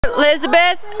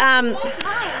Elizabeth,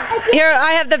 here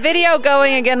I have the video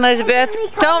going again, Elizabeth.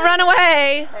 Don't run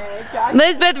away.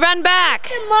 Elizabeth, run back.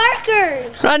 The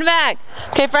markers. Run back.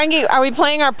 Okay, Frankie, are we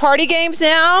playing our party games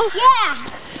now?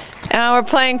 Yeah. We're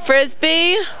playing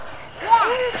Frisbee.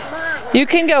 Yeah. You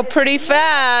can go pretty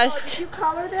fast. Did you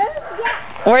color this?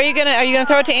 Yeah. Where are you gonna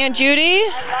throw it to Aunt Judy?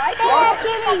 Okay.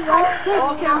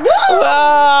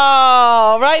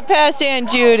 Whoa! Right past Aunt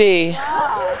Judy.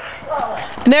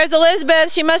 And there's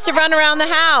Elizabeth. She must have run around the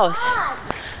house.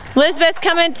 Elizabeth,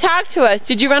 come and talk to us.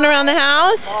 Did you run around the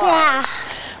house? Yeah.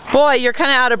 Boy, you're kind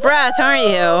of out of breath, aren't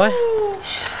you?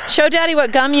 Show Daddy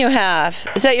what gum you have.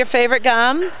 Is that your favorite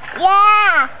gum?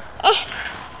 Yeah.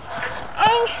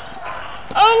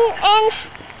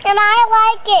 And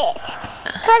I like it.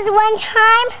 Because one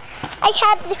time I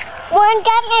had one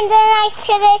gum and then I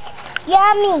said it's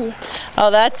yummy. Oh,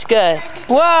 that's good.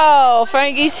 Whoa,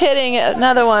 Frankie's hitting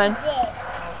another one.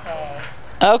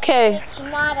 Okay. It's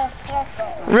not a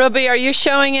circle. Ruby, are you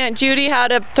showing Aunt Judy how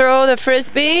to throw the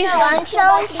Frisbee? No, I'm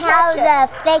showing how to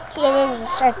fix it in a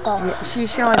circle. Yeah,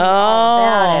 she's showing me all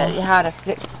about it. How to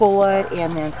pull it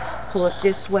and then pull it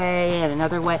this way and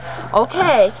another way.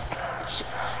 Okay.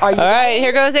 Are you All right,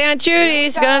 here goes Aunt Judy.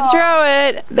 She's going to throw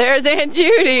it. There's Aunt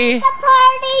Judy. The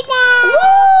party now!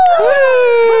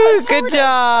 Woo! Good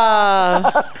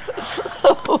job.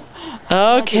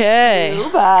 Okay.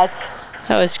 But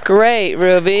That was great,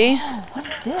 Ruby. what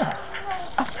is this?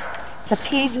 Oh, it's a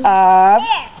piece of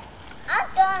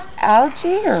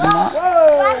algae or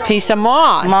Piece of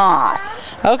moss. moss.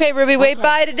 Okay, Ruby, wait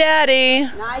bye to Daddy.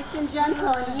 Nice and gentle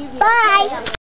and easy. Bye!